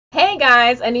Hey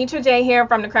guys, Anitra J here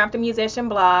from the Crafty Musician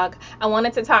blog. I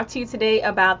wanted to talk to you today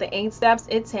about the 8 steps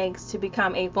it takes to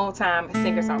become a full-time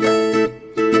singer-songwriter.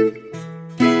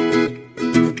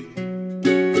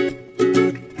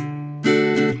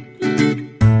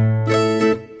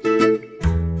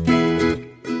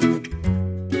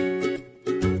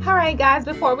 Alright guys,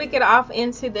 before we get off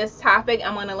into this topic,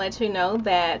 I'm going to let you know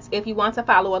that if you want to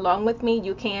follow along with me,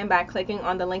 you can by clicking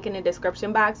on the link in the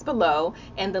description box below,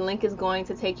 and the link is going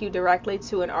to take you directly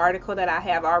to an article that I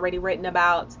have already written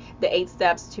about the 8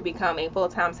 steps to become a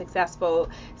full-time successful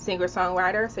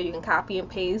singer-songwriter. So you can copy and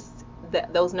paste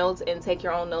those notes and take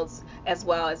your own notes as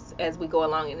well as we go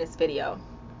along in this video.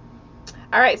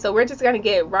 Alright, so we're just going to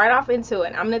get right off into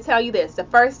it. I'm going to tell you this. The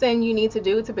first thing you need to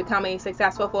do to become a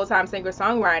successful full-time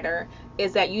singer-songwriter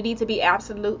is that you need to be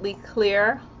absolutely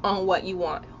clear on what you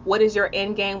want. What is your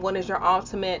end game? What is your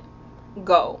ultimate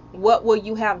goal? What will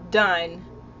you have done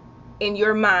in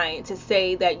your mind to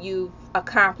say that you've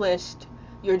accomplished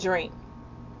your dream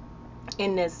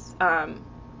in this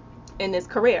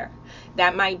career?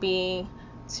 That might be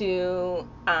to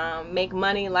make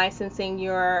money licensing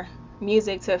your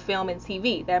music to film and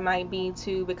TV. That might be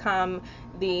to become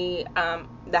the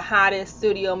hottest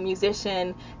studio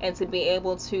musician and to be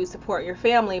able to support your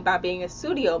family by being a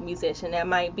studio musician. That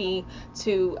might be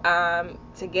to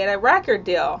get a record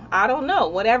deal. I don't know.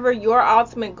 Whatever your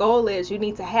ultimate goal is, you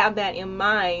need to have that in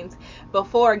mind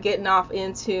before getting off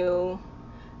into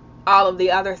all of the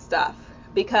other stuff.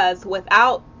 Because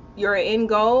without your end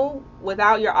goal,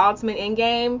 without your ultimate end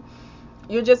game,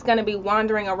 you're just going to be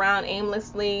wandering around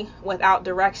aimlessly without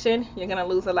direction. You're going to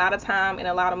lose a lot of time and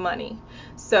a lot of money.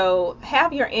 So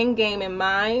have your end game in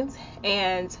mind,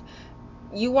 and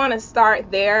you want to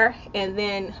start there and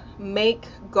then make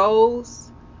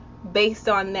goals based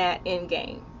on that end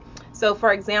game. So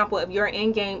for example, if your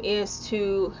end game is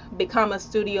to become a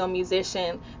studio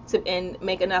musician and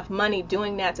make enough money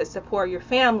doing that to support your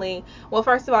family, well,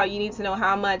 first of all, you need to know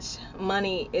how much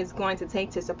money is going to take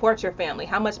to support your family.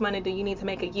 How much money do you need to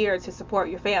make a year to support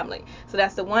your family? So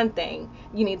that's the one thing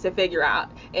you need to figure out.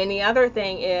 And the other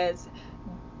thing is,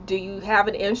 do you have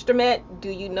an instrument? Do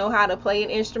you know how to play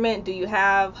an instrument? Do you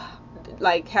have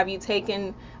you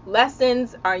taken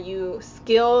lessons? Are you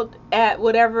skilled at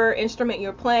whatever instrument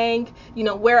you're playing? You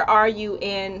know, where are you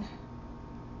in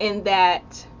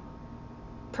that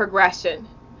progression?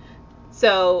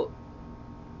 So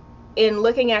in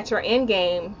looking at your end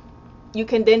game, you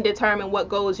can then determine what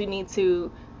goals you need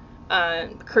to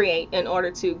create in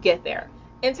order to get there.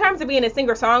 In terms of being a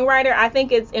singer-songwriter, I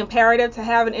think it's imperative to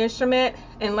have an instrument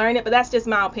and learn it, but that's just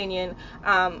my opinion.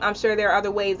 I'm sure there are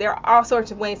other ways. There are all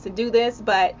sorts of ways to do this,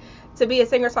 but to be a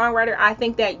singer-songwriter, I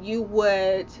think that you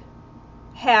would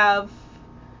have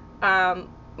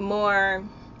more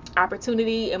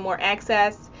opportunity and more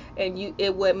access, and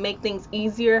it would make things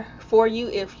easier for you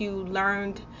if you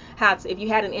learned if you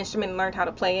had an instrument and learned how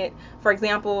to play it. For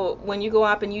example, when you go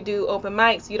up and you do open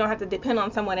mics, you don't have to depend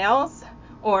on someone else,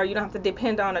 or you don't have to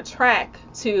depend on a track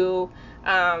to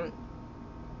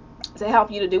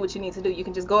help you to do what you need to do. You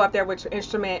can just go up there with your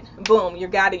instrument, boom, you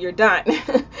got it, you're done.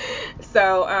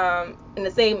 So in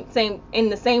the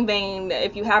same vein,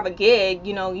 if you have a gig,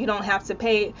 you know, you don't have to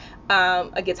pay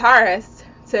a guitarist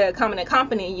to come and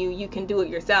accompany you. You can do it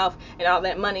yourself, and all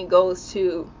that money goes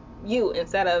to you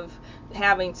instead of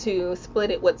having to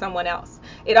split it with someone else.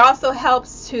 It also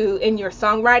helps in your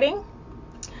songwriting.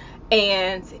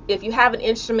 And if you have an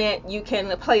instrument, you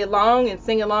can play along and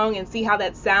sing along and see how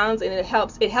that sounds, and it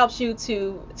helps you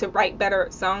to write better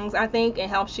songs, I think. It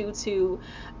helps you to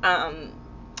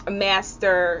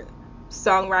master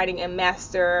songwriting and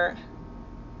master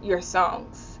your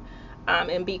songs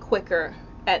and be quicker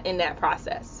in that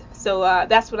process. So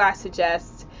that's what I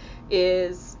suggest,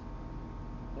 is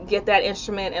get that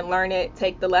instrument and learn it,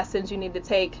 take the lessons you need to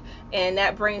take. And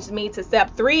that brings me to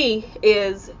step 3,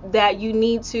 is that you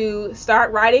need to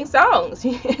start writing songs.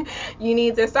 You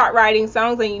need to start writing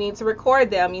songs, and you need to record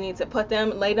them. You need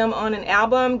to lay them on an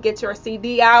album, get your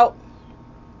CD out,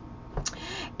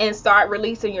 and start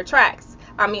releasing your tracks.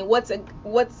 I mean, what's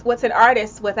an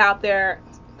artist without their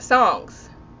songs?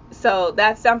 So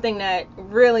that's something that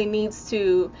really needs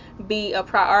to be a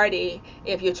priority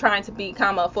if you're trying to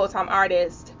become a full-time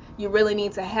artist. You really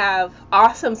need to have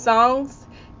awesome songs,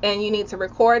 and you need to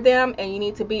record them, and you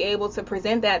need to be able to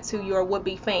present that to your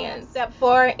would-be fans. Step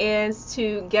 4 is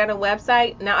to get a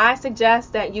website. Now, I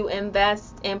suggest that you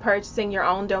invest in purchasing your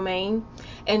own domain,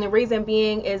 and the reason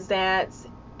being is that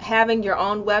having your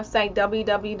own website,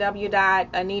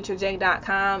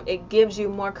 www.anitraj.com, it gives you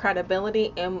more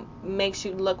credibility and makes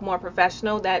you look more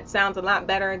professional. That sounds a lot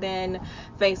better than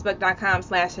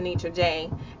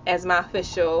facebook.com/anitraj as my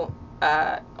official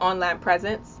online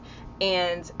presence.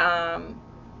 And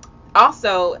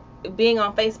also, being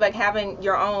on Facebook, having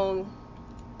your own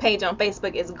page on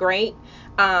Facebook is great,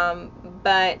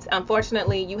 but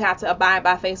unfortunately you have to abide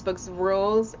by Facebook's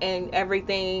rules, and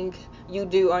everything you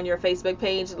do on your Facebook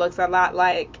page looks a lot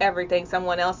like everything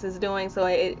someone else is doing, so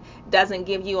it doesn't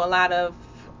give you a lot of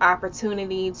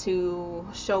opportunity to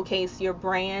showcase your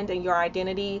brand and your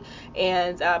identity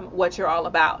and what you're all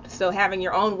about. So having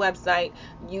your own website,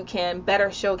 you can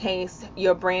better showcase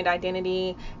your brand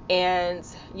identity, and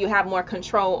you have more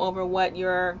control over what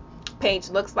your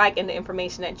page looks like and the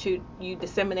information that you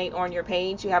disseminate on your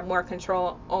page. You have more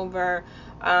control over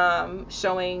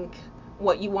showing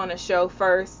what you want to show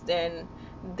first, and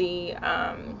the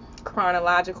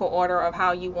chronological order of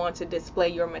how you want to display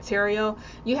your material.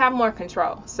 You have more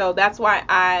control. So that's why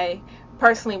I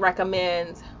personally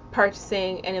recommend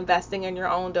purchasing and investing in your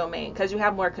own domain, because you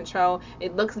have more control.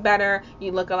 It looks better,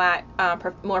 you look a lot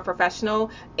more professional,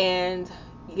 and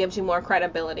it gives you more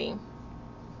credibility.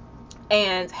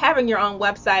 And having your own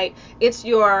website, it's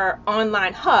your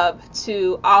online hub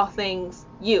to all things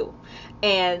you.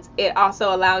 And it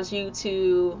also allows you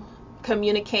to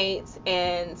communicate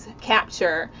and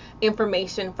capture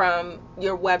information from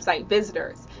your website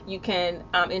visitors. You can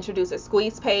introduce a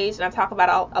squeeze page, and I talk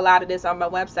about a lot of this on my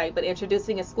website, but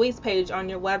introducing a squeeze page on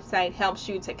your website helps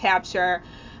you to capture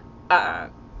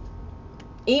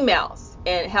emails,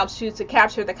 and helps you to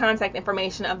capture the contact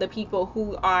information of the people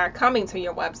who are coming to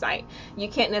your website. You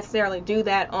can't necessarily do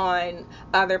that on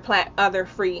other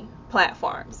free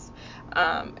platforms.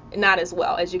 Not as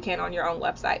well as you can on your own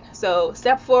website. So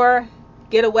step 4,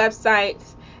 get a website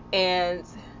and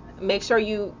make sure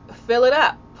you fill it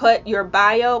up. Put your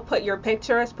bio, put your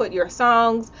pictures, put your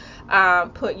songs,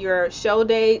 put your show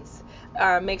dates,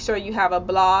 make sure you have a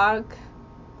blog,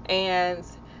 and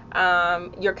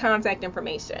your contact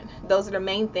information. Those are the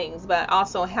main things, but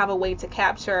also have a way to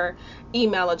capture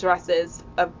email addresses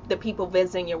of the people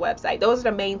visiting your website. Those are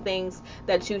the main things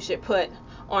that you should put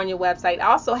on your website. I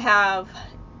also have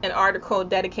an article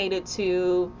dedicated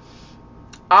to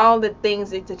all the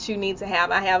things that you need to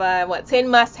have. I have 10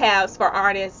 must-haves for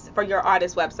artists, for your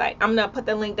artist website. I'm going to put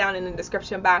the link down in the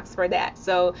description box for that.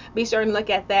 So be sure and look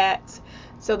at that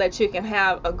so that you can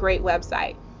have a great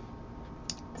website.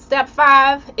 Step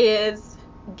 5 is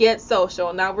get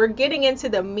social. Now we're getting into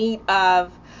the meat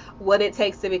of what it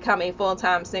takes to become a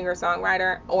full-time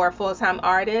singer-songwriter or a full-time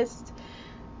artist.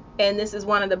 And this is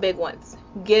one of the big ones.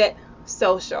 Get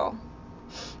social.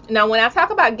 Now, when I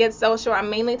talk about get social, I'm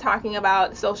mainly talking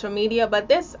about social media, but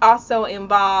this also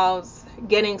involves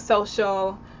getting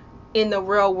social in the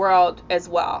real world as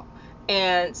well.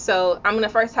 And so I'm going to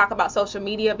first talk about social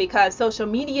media, because social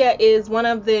media is one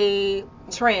of the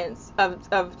trends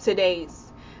of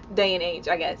today's day and age,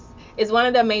 I guess. It's one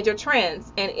of the major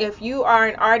trends. And if you are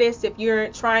an artist, if you're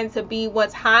trying to be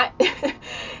what's hot,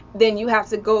 then you have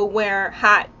to go where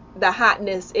the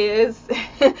hotness is.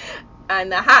 And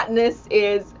the hotness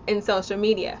is in social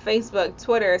media. Facebook,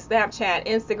 Twitter, Snapchat,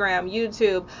 Instagram,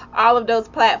 YouTube, all of those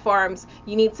platforms.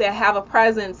 You need to have a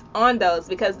presence on those,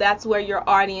 because that's where your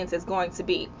audience is going to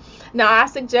be. Now, I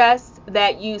suggest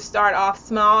that you start off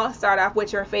small. Start off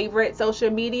with your favorite social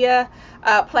media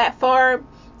platform.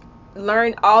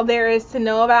 Learn all there is to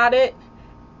know about it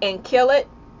and kill it,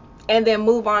 and then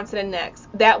move on to the next.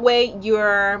 That way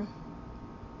you're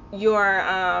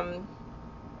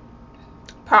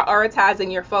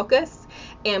prioritizing your focus,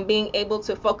 and being able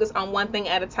to focus on one thing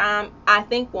at a time, I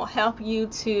think will help you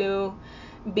to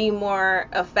be more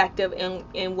effective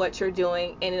in what you're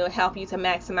doing, and it'll help you to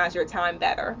maximize your time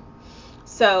better.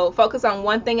 So focus on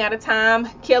one thing at a time,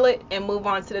 kill it, and move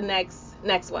on to the next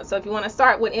one. So if you want to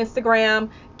start with Instagram,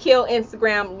 kill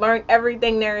Instagram, learn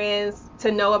everything there is to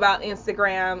know about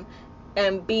Instagram,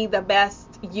 and be the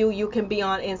best you can be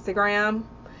on Instagram.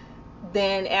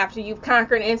 Then after you've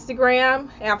conquered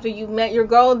Instagram, after you've met your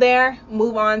goal there,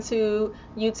 move on to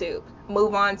YouTube,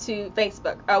 move on to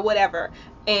Facebook or whatever,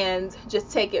 and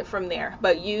just take it from there.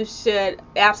 But you should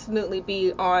absolutely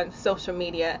be on social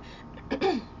media.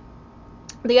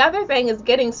 The other thing is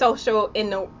getting social in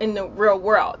the real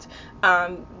world.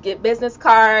 Get business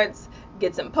cards,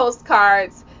 get some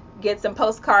postcards,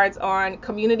 on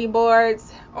community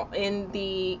boards, in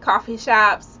the coffee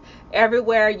shops.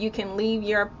 Everywhere you can leave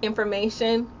your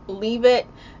information, leave it.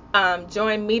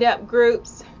 Join meetup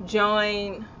groups,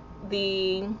 join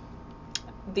the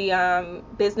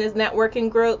business networking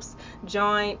groups,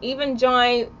 join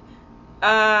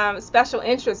special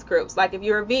interest groups. Like if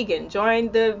you're a vegan,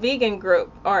 join the vegan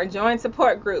group or join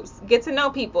support groups. Get to know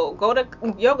people. Go to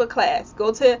yoga class.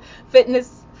 Go to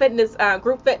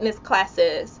group fitness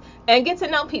classes, and get to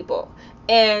know people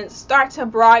and start to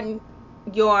broaden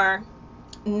your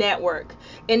network.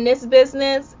 In this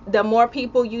business, the more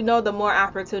people you know, the more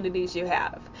opportunities you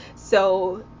have.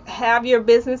 So have your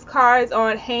business cards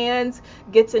on hand.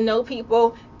 Get to know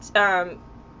people.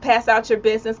 Pass out your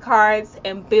business cards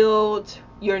and build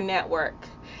your network.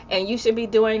 And you should be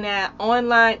doing that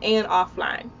online and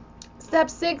offline. Step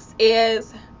 6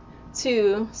 is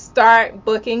to start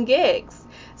booking gigs.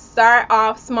 Start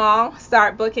off small.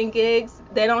 Start booking gigs.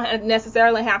 They don't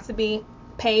necessarily have to be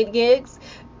paid gigs.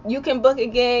 You can book a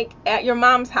gig at your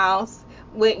mom's house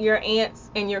with your aunts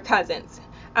and your cousins.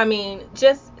 I mean,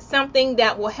 just something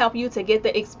that will help you to get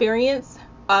the experience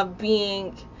of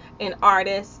being an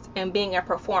artist and being a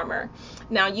performer.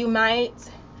 Now you might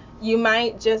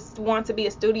just want to be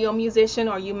a studio musician,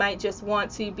 or you might just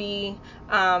want to be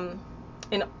an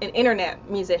internet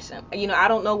musician. I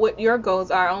don't know what your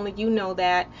goals are, only you know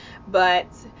that, but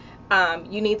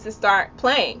you need to start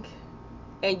playing,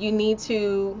 and you need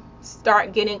to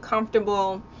start getting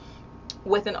comfortable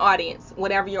with an audience,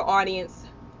 whatever your audience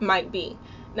might be.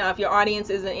 Now, if your audience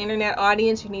is an internet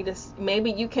audience,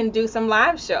 maybe you can do some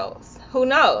live shows. Who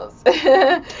knows?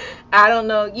 I don't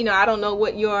know. I don't know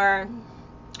what your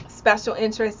special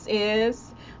interest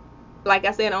is. Like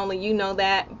I said, only you know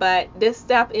that. But this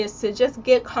step is to just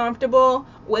get comfortable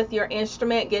with your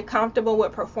instrument, get comfortable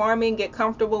with performing, get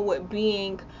comfortable with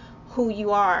being who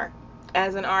you are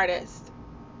as an artist.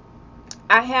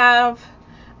 I have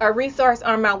a resource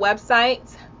on my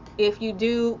website. If you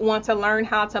do want to learn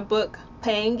how to book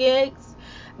paying gigs,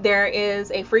 there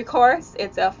is a free course.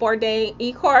 It's a 4-day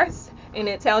e-course, and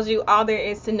it tells you all there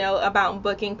is to know about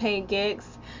booking paid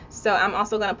gigs. So I'm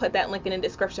also going to put that link in the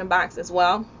description box as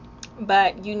well.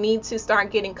 But you need to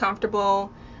start getting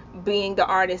comfortable being the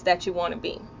artist that you want to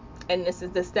be. And this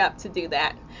is the step to do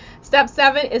that. Step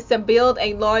 7 is to build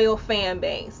a loyal fan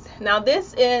base. Now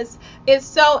it's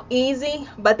so easy,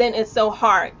 but then it's so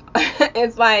hard.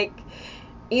 It's like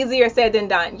easier said than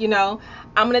done.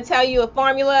 I'm going to tell you a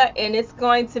formula, and it's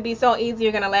going to be so easy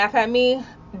you're going to laugh at me.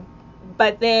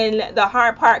 But then the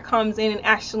hard part comes in and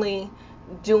actually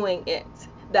doing it.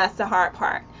 That's the hard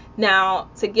part. Now,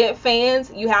 to get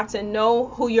fans, you have to know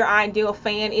who your ideal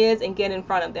fan is and get in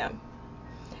front of them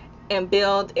and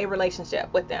build a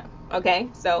relationship with them. Okay?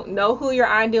 So know who your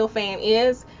ideal fan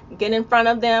is, get in front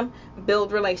of them,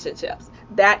 build relationships.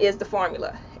 That is the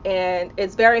formula. And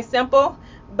it's very simple,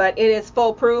 but it is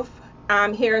foolproof.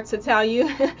 I'm here to tell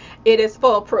you it is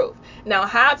foolproof. Now,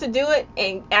 how to do it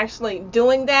and actually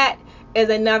doing that is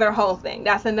another whole thing.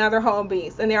 That's another whole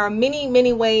beast. And there are many,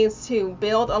 many ways to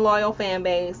build a loyal fan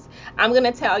base. I'm going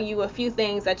to tell you a few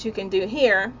things that you can do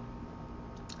here.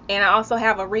 And I also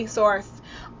have a resource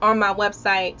on my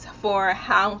website for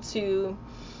how to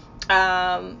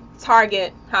find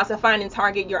and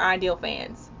target your ideal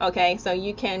fans. Okay, so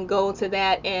you can go to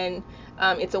that, and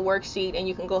it's a worksheet, and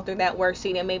you can go through that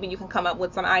worksheet, and maybe you can come up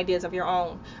with some ideas of your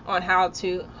own on how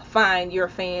to find your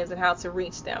fans and how to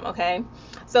reach them. Okay,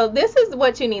 so this is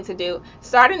what you need to do.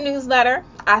 Start a newsletter.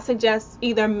 I suggest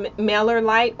either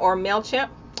MailerLite or MailChimp,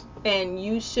 and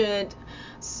you should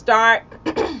start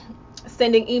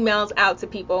sending emails out to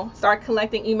people. Start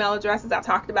collecting email addresses. I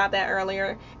talked about that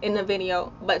earlier in the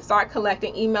video, but start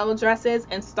collecting email addresses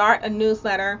and start a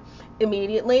newsletter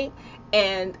immediately,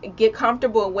 and get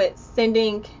comfortable with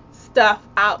sending stuff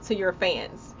out to your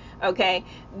fans. Okay,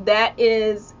 that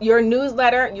is your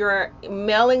newsletter. Your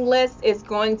mailing list is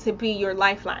going to be your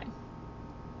lifeline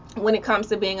when it comes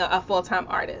to being a full-time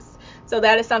artist. So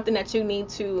that is something that you need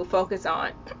to focus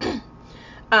on.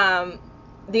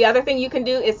 The other thing you can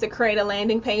do is to create a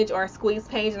landing page or a squeeze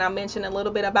page, and I'll mention a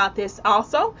little bit about this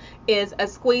also, is a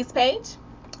squeeze page.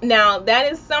 Now,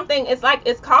 that is something,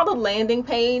 it's called a landing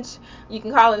page. You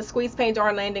can call it a squeeze page or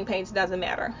a landing page, doesn't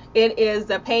matter. It is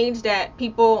the page that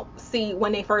people see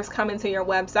when they first come into your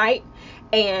website,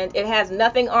 and it has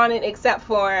nothing on it except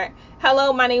for,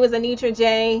 hello, my name is Anitra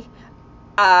J.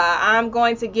 I'm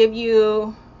going to give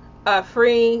you a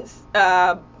free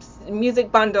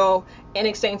music bundle in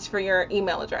exchange for your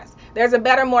email address. There's a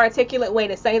better, more articulate way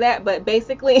to say that, but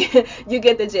basically you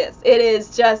get the gist. It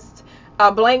is just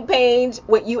a blank page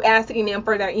with you asking them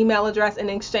for their email address in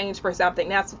exchange for something.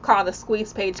 That's called a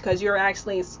squeeze page, because you're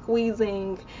actually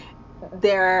squeezing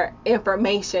their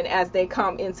information as they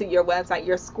come into your website.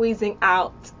 You're squeezing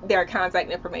out their contact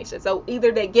information. So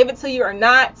either they give it to you or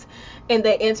not, and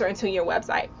they enter into your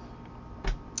website.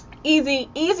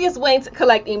 Easiest way to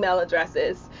collect email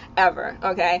addresses ever.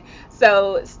 Okay,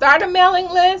 so start a mailing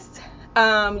list.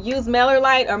 Use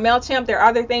MailerLite or MailChimp. There are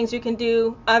other things you can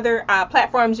do, other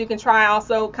platforms you can try,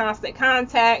 also Constant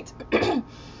Contact.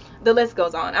 The list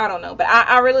goes on. I don't know, but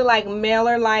I really like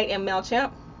MailerLite and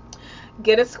MailChimp.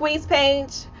 Get a squeeze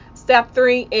page. Step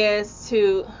 3 is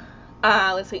to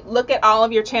look at all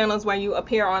of your channels where you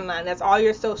appear online. That's all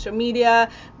your social media.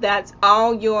 That's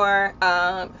all your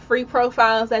free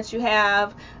profiles that you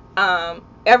have.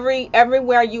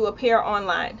 Everywhere you appear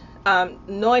online.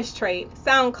 Noise Trade,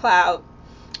 SoundCloud,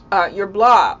 your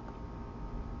blog.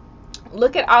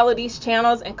 Look at all of these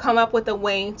channels and come up with a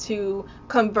way to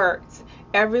convert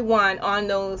everyone on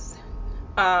those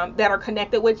that are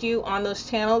connected with you on those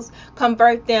channels.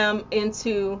 Convert them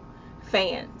into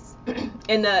fans.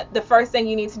 And the first thing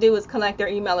you need to do is collect their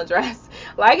email address.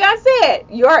 Like I said,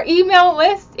 your email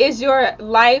list is your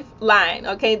lifeline.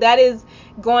 Okay, that is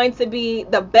going to be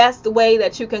the best way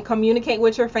that you can communicate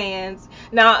with your fans.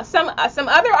 Now, some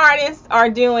other artists are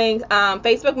doing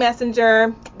Facebook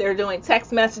Messenger. They're doing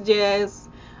text messages.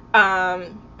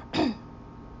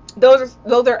 Those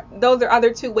are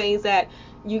other 2 ways that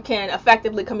you can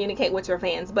effectively communicate with your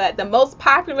fans. But the most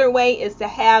popular way is to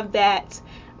have that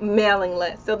mailing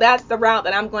list. So that's the route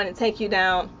that I'm going to take you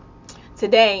down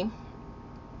today.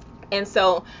 And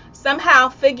so somehow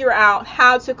figure out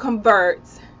how to convert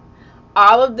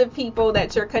all of the people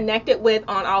that you're connected with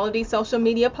on all of these social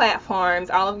media platforms,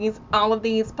 all of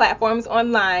these platforms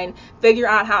online. Figure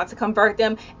out how to convert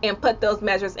them and put those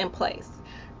measures in place.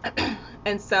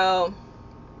 And so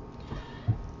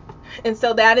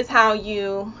that is how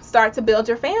you start to build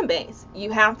your fan base.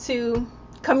 You have to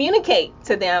communicate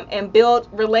to them and build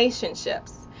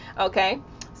relationships. Okay,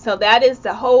 so that is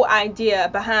the whole idea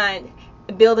behind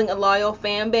building a loyal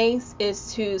fan base,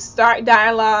 is to start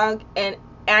dialogue and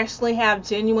actually have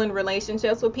genuine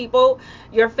relationships with people.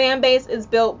 Your fan base is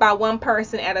built by one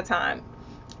person at a time.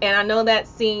 And I know that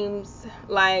seems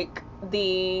like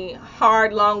the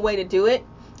hard, long way to do it,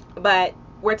 but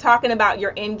we're talking about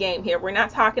your end game here. We're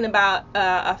not talking about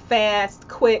a fast,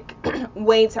 quick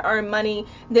way to earn money.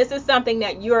 This is something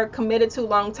that you're committed to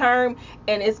long term,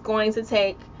 and it's going to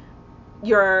take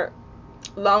your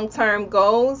long-term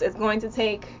goals. It's going to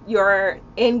take your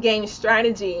end game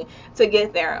strategy to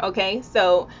get there. Okay,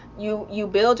 so you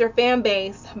build your fan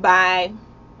base by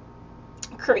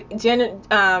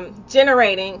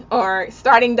generating or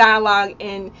starting dialogue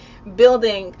and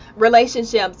building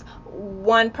relationships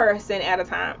one person at a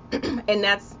time. And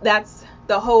that's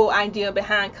the whole idea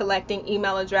behind collecting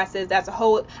email addresses. That's the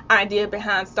whole idea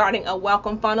behind starting a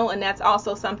welcome funnel. And that's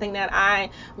also something that I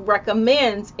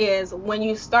recommend, is when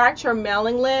you start your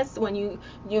mailing list, when you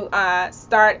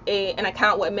start an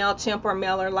account with MailChimp or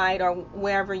MailerLite or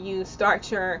wherever you start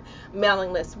your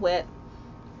mailing list with,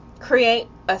 create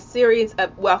a series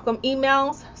of welcome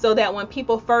emails so that when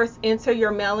people first enter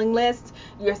your mailing list,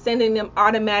 you're sending them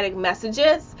automatic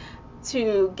messages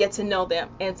to get to know them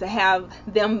and to have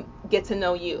them get to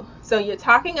know you. So you're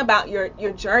talking about your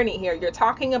journey here. You're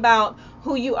talking about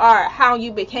who you are, how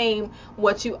you became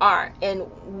what you are, and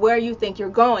where you think you're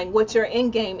going, what your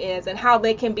end game is, and how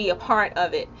they can be a part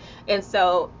of it. And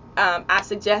so I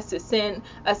suggest to send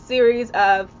a series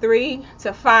of 3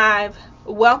 to 5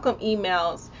 welcome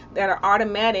emails that are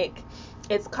automatic.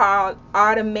 It's called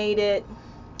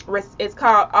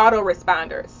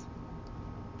autoresponders.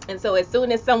 And so as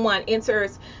soon as someone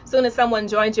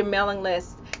joins your mailing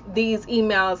list, these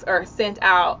emails are sent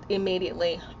out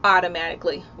immediately,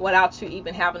 automatically, without you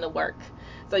even having to work.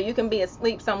 So you can be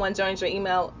asleep, someone joins your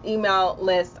email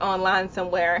list online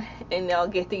somewhere, and they'll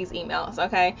get these emails.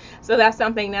 Okay, so that's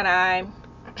something that I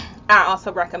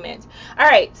also recommend. All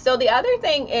right, so the other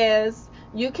thing is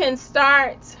you can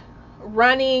start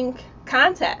running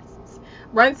contests.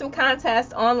 Run some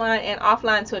contests online and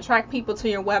offline to attract people to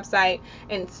your website,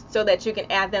 and so that you can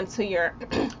add them to your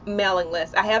mailing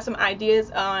list. I have some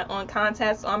ideas on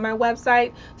contests on my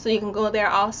website, so you can go there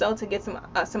also to get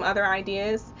some other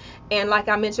ideas. And like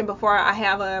I mentioned before, I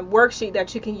have a worksheet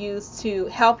that you can use to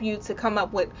help you to come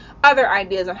up with other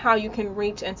ideas on how you can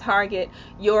reach and target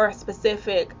your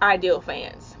specific ideal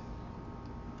fans.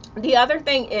 The other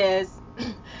thing is,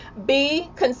 be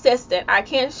consistent. I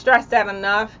can't stress that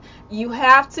enough. You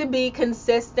have to be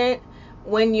consistent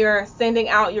when you're sending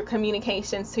out your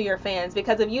communications to your fans,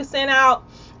 because if you send out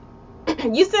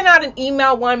an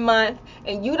email 1 month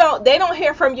and they don't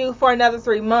hear from you for another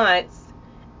 3 months,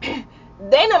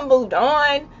 they done moved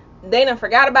on. They done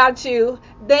forgot about you.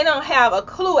 They don't have a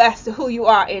clue as to who you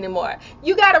are anymore.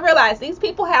 You got to realize these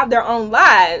people have their own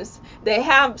lives. They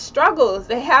have struggles.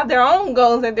 They have their own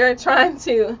goals that they're trying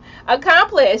to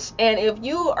accomplish. And if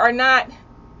you are not,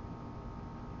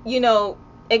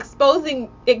 exposing,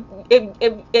 if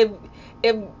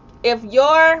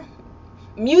your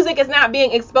music is not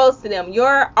being exposed to them,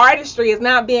 your artistry is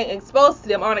not being exposed to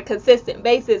them on a consistent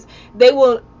basis, they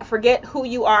will forget who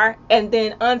you are and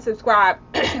then unsubscribe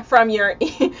from your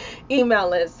email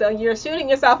list. So you're shooting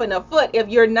yourself in the foot if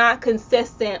you're not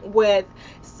consistent with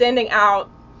sending out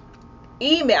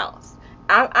emails.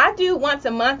 I do once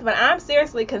a month, but I'm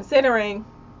seriously considering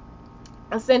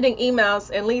sending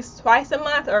emails at least twice a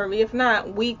month, or if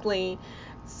not weekly,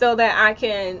 so that I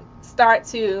can start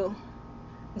to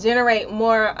generate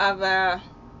more of a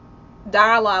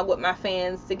dialogue with my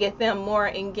fans, to get them more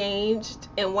engaged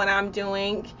in what I'm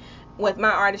doing with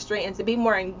my artistry and to be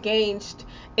more engaged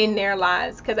in their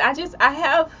lives. Because I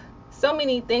have so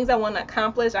many things I want to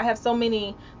accomplish. I have so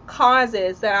many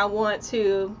causes that I want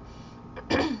to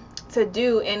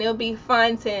do, and it'll be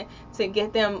fun to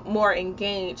get them more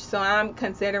engaged. So I'm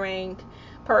considering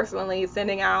personally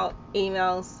sending out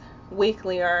emails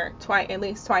weekly, or at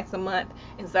least twice a month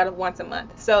instead of once a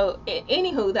month. So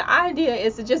anywho, the idea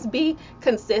is to just be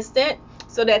consistent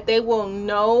so that they will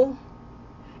know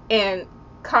and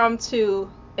come to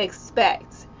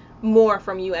expect more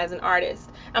from you as an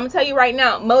artist. I'm gonna tell you right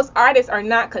now, most artists are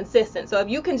not consistent. So if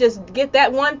you can just get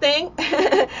that one thing,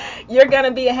 you're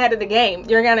gonna be ahead of the game.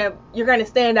 You're gonna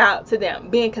stand out to them,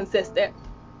 being consistent.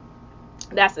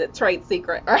 That's a trade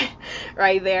secret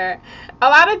right there. A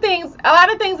lot of things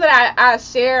that I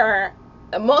share,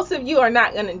 most of you are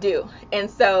not going to do.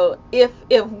 And so if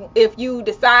you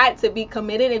decide to be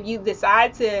committed, if you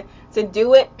decide to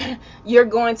do it, you're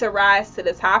going to rise to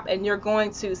the top and you're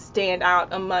going to stand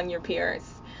out among your peers.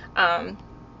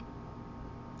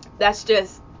 That's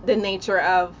just the nature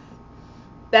of,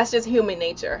 that's just human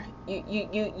nature.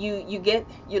 You get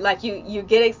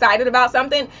excited about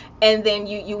something, and then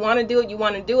you want to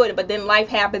do it, but then life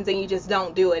happens and you just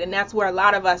don't do it. And that's where a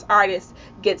lot of us artists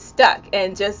get stuck.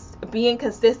 And just being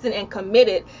consistent and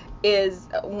committed is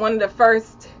one of the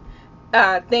first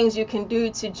things you can do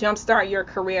to jumpstart your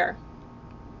career.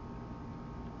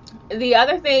 The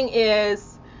other thing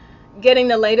is getting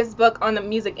the latest book on the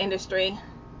music industry,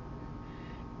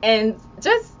 and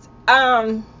just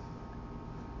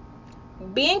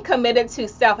being committed to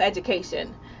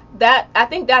self-education. That, I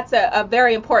think that's a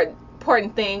very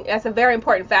important thing. That's a very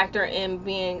important factor in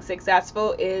being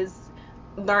successful, is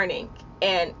learning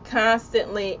and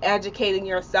constantly educating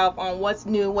yourself on what's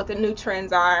new, what the new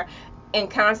trends are, and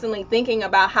constantly thinking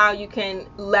about how you can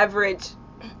leverage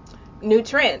new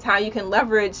trends, how you can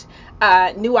leverage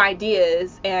new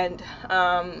ideas and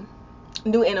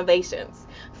new innovations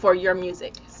for your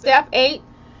music. Step 8,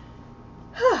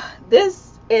 this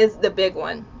is the big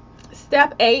one.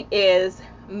 Step 8 is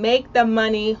make the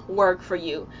money work for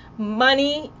you.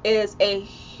 Money is a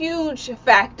huge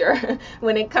factor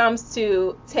when it comes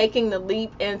to taking the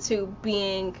leap into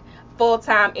being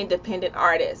full-time independent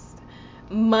artist.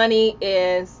 Money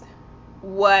is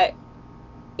what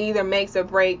either makes or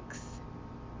breaks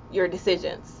your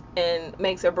decisions and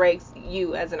makes or breaks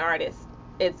you as an artist.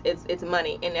 It's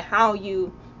money and how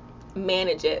you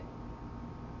manage it.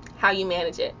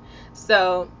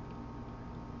 So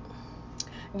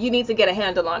you need to get a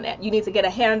handle on that. You need to get a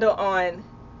handle on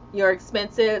your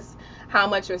expenses, how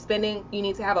much you're spending. You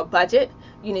need to have a budget.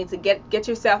 You need to get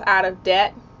yourself out of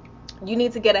debt. You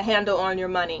need to get a handle on your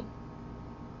money.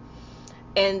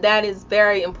 And that is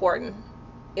very important.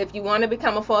 If you want to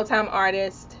become a full-time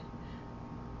artist,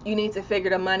 you need to figure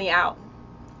the money out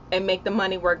and make the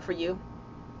money work for you.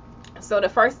 So the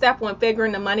first step when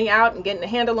figuring the money out and getting a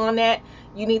handle on that,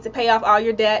 you need to pay off all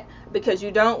your debt, because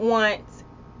you don't want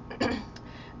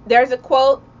there's a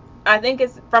quote, I think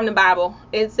it's from the Bible.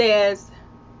 It says,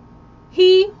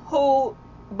 "He who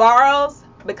borrows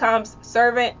becomes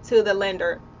servant to the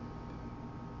lender."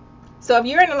 So if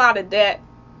you're in a lot of debt,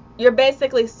 you're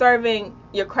basically serving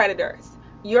your creditors.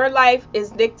 Your life is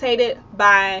dictated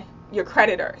by your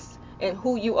creditors and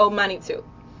who you owe money to.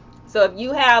 So if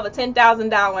you have a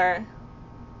 $10,000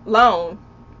 loan,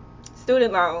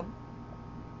 student loan,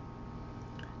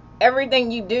 everything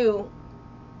you do,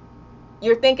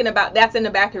 you're thinking about, that's in the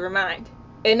back of your mind.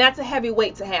 And that's a heavy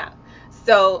weight to have.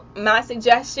 So my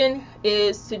suggestion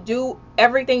is to do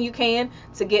everything you can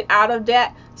to get out of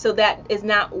debt, so that is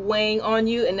not weighing on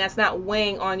you and that's not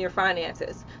weighing on your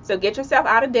finances. So get yourself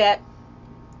out of debt,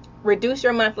 reduce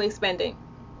your monthly spending.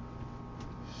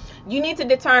 You need to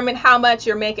determine how much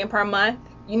you're making per month.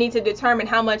 You need to determine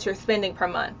how much you're spending per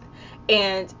month.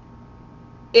 And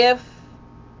if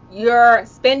you're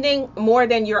spending more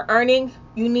than you're earning,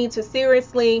 you need to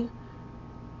seriously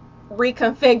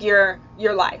reconfigure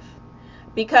your life,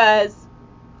 because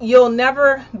you'll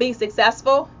never be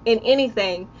successful in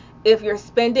anything if you're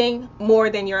spending more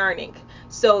than you're earning.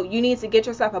 So you need to get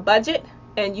yourself a budget,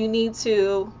 and you need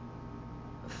to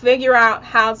figure out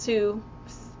how to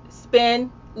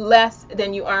spend less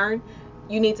than you earn.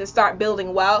 You need to start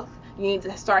building wealth. You need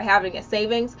to start having a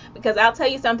savings, because I'll tell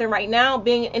you something right now,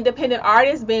 being an independent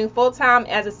artist, being full-time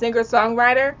as a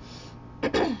singer-songwriter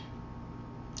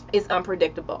is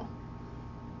unpredictable.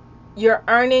 Your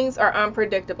earnings are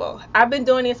unpredictable. I've been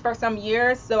doing this for some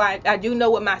years, so I do know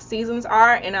what my seasons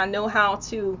are, and I know how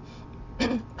to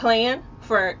plan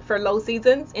for low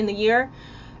seasons in the year.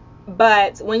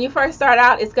 But when you first start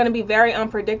out, it's going to be very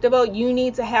unpredictable. You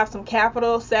need to have some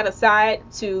capital set aside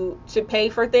to pay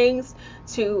for things,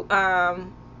 to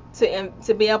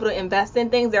be able to invest in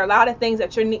things. There are a lot of things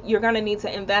that you're going to need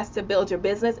to invest to build your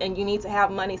business, and you need to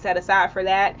have money set aside for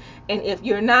that. And if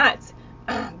you're not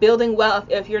building wealth,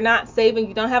 if you're not saving,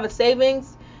 you don't have a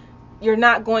savings, you're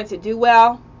not going to do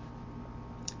well,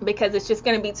 because it's just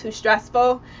going to be too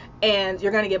stressful and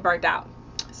you're going to get burnt out.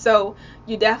 So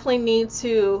you definitely need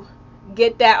to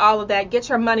get all of that, get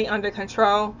your money under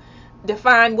control,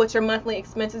 define what your monthly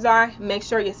expenses are, make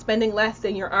sure you're spending less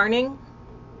than you're earning.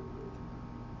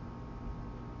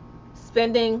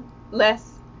 Spending less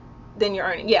than you're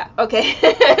earning. Yeah, okay.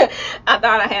 I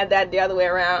thought I had that the other way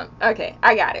around. Okay,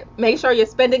 I got it. Make sure you're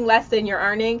spending less than you're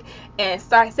earning, and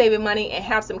start saving money and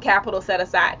have some capital set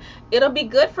aside. It'll be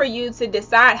good for you to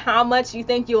decide how much you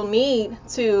think you'll need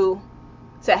to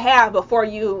have before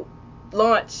you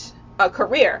launch a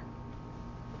career.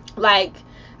 Like,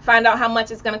 find out how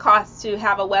much it's going to cost to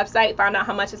have a website, find out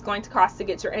how much it's going to cost to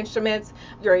get your instruments,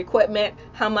 your equipment,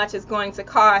 how much it's going to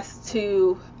cost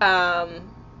to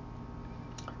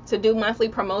do monthly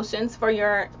promotions for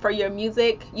your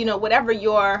music. You know, whatever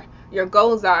your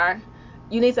goals are,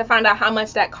 you need to find out how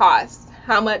much that costs,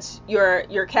 how much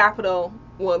your capital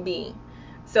will be,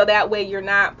 so that way you're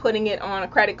not putting it on a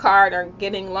credit card or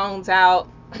getting loans out.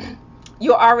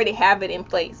 You already have it in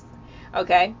place.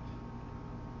 Okay.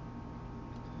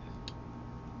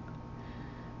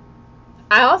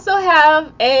 I also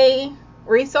have a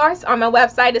resource on my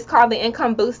website. It's called the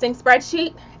Income Boosting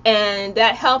Spreadsheet, and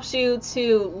that helps you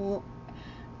to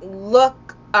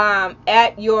look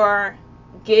at your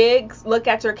gigs, look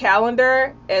at your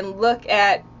calendar, and look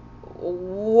at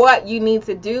what you need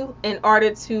to do in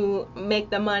order to make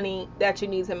the money that you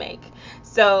need to make.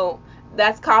 So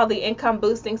that's called the Income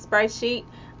Boosting Spreadsheet.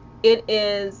 It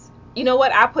is, you know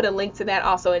what, I put a link to that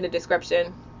also in the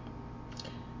description.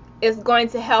 It's going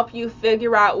to help you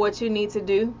figure out what you need to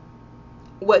do,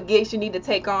 what gigs you need to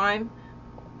take on,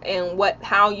 and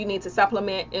how you need to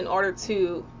supplement in order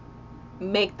to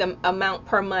make the amount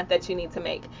per month that you need to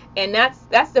make. And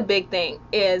that's the big thing,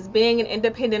 is being an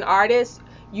independent artist.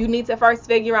 You need to first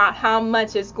figure out how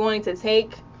much it's going to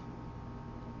take.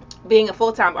 Being a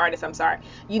full-time artist,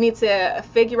 you need to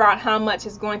figure out how much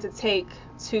it's going to take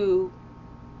to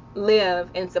live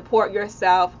and support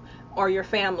yourself or your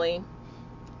family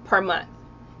per month.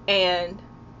 And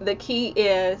the key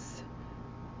is,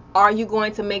 are you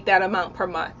going to make that amount per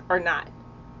month or not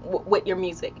with your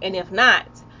music? And if not,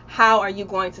 how are you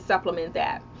going to supplement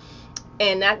that?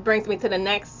 And that brings me to the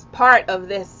next part of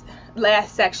this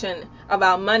last section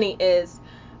about money, is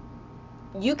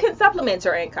you can supplement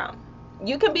your income.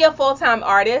 You can be a full-time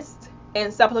artist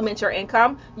and supplement your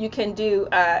income. You can do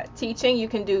teaching, you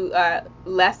can do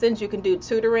lessons, you can do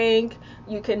tutoring,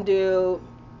 you can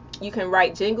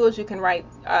write jingles, you can write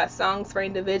songs for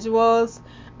individuals.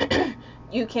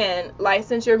 You can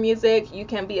license your music, you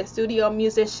can be a studio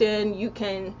musician, you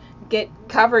can get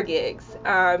cover gigs.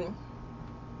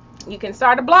 You can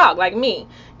start a blog like me.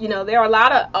 You know, there are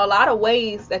a lot of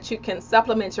ways that you can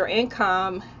supplement your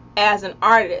income as an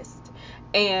artist,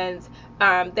 and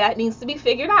that needs to be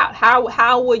figured out.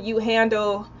 How would you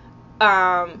handle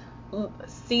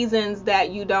seasons that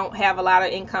you don't have a lot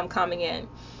of income coming in?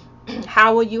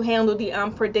 How will you handle the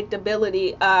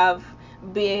unpredictability of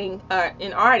being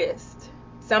an artist?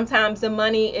 Sometimes the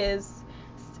money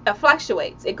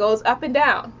fluctuates. It goes up and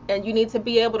down, and you need to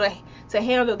be able to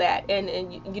handle that.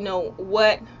 And you know,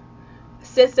 what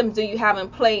systems do you have in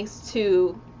place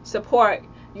to support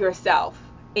yourself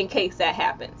in case that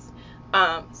happens?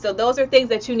 So those are things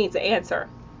that you need to answer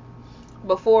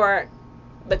before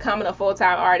becoming a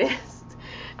full-time artist.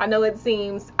 I know it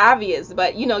seems obvious,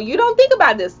 but you know, you don't think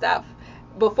about this stuff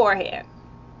beforehand.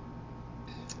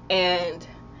 And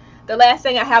the last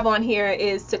thing I have on here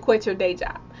is to quit your day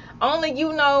job. Only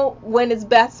you know when it's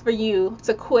best for you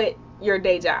to quit your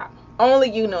day job. Only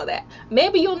you know that.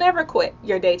 Maybe you'll never quit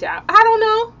your day job. I don't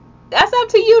know. That's up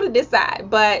to you to decide.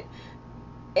 But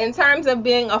in terms of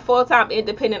being a full-time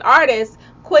independent artist,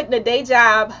 quitting a day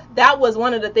job, that was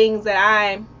one of the things that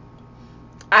I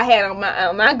had on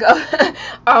my go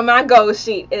on my goal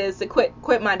sheet, is to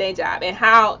quit my day job. And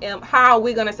how are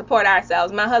we going to support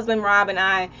ourselves? My husband Rob and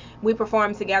I, we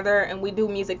perform together and we do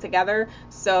music together.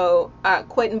 So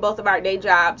quitting both of our day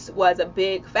jobs was a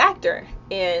big factor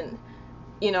in,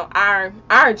 you know,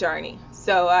 our journey.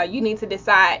 So you need to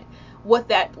decide what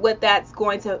that's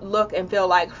going to look and feel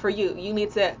like for you. You need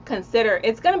to consider,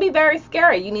 it's going to be very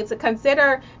scary. You need to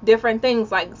consider different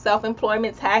things like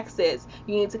self-employment taxes.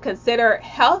 You need to consider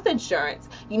health insurance.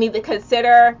 You need to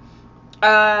consider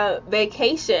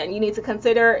vacation. You need to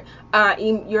consider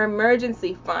your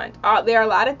emergency fund. There are a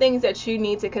lot of things that you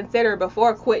need to consider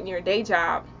before quitting your day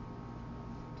job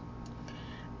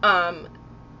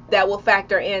that will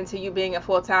factor into you being a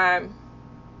full-time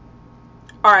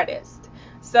artist.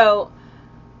 So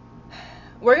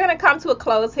we're going to come to a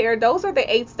close here. Those are the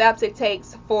 8 steps it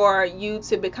takes for you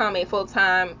to become a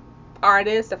full-time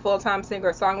artist, a full-time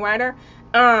singer-songwriter.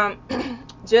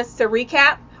 Just to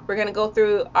recap, we're going to go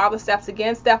through all the steps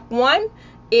again. Step 1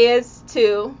 is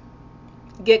to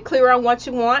get clear on what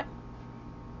you want,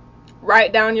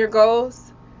 write down your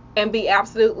goals, and be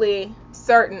absolutely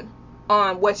certain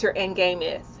on what your end game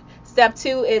is. Step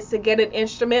 2 is to get an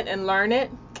instrument and learn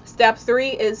it. Step 3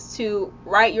 is to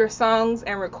write your songs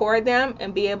and record them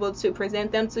and be able to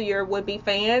present them to your would-be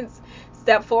fans.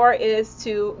 Step 4 is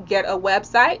to get a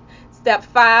website. Step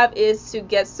 5 is to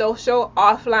get social,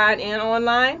 offline and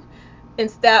online.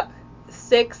 And step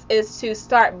 6 is to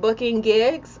start booking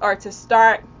gigs, or to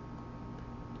start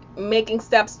making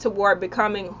steps toward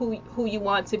becoming who you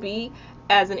want to be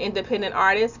as an independent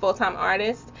artist, full-time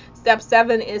artist. Step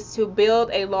 7 is to build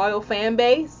a loyal fan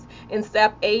base. And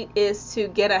step 8 is to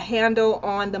get a handle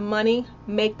on the money,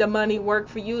 make the money work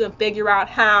for you, and figure out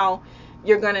how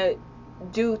you're going to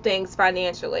do things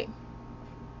financially.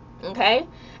 Okay?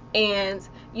 And,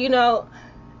 you know,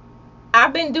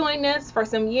 I've been doing this for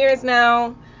some years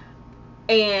now,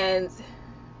 and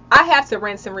I have to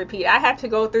rinse and repeat. I have to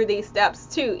go through these steps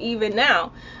too, even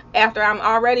now, after I'm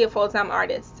already a full-time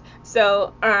artist.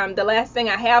 So the last thing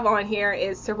I have on here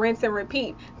is to rinse and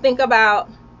repeat. Think about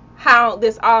how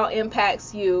this all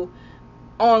impacts you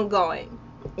ongoing.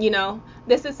 You know,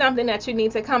 this is something that you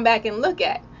need to come back and look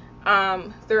at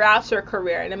throughout your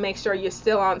career, and to make sure you're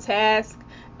still on task,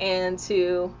 and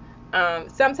to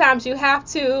sometimes you have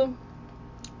to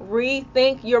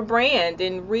rethink your brand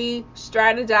and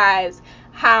re-strategize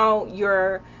how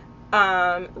you're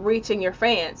reaching your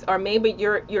fans, or maybe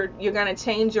you're going to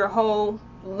change your whole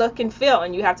look and feel,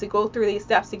 and you have to go through these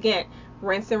steps again,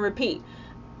 rinse and repeat.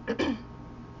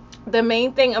 The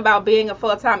main thing about being a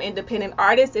full-time independent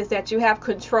artist is that you have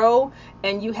control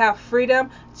and you have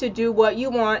freedom to do what you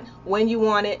want, when you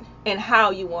want it, and how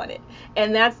you want it.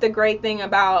 And that's the great thing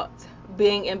about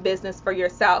being in business for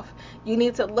yourself. You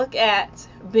need to look at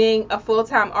being a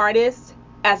full-time artist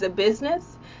as a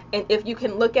business. And if you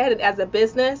can look at it as a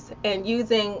business and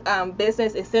using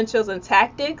business essentials and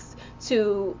tactics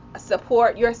to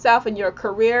support yourself and your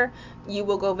career, you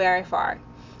will go very far.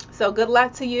 So good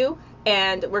luck to you.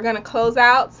 And we're going to close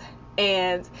out.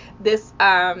 And this,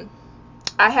 I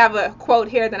have a quote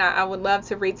here that I would love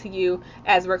to read to you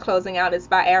as we're closing out. It's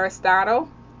by Aristotle.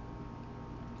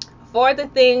 For the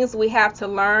things we have to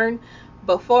learn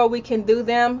before we can do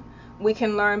them, we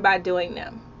can learn by doing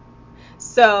them.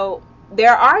 So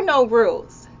there are no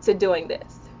rules to doing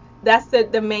this. That's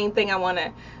the main thing I want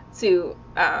to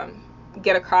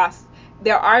get across.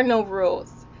 There are no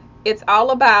rules. It's all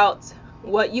about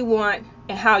what you want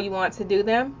and how you want to do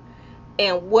them,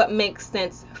 and what makes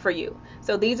sense for you.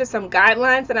 So these are some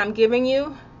guidelines that I'm giving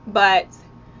you, but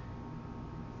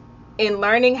in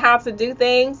learning how to do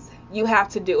things, you have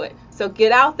to do it. So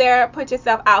get out there, put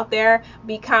yourself out there,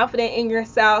 be confident in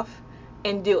yourself,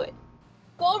 and do it.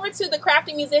 Go over to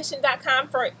thecraftymusician.com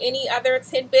for any other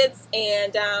tidbits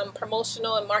and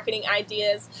promotional and marketing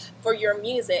ideas for your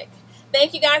music.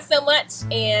 Thank you guys so much,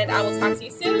 and I will talk to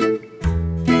you soon.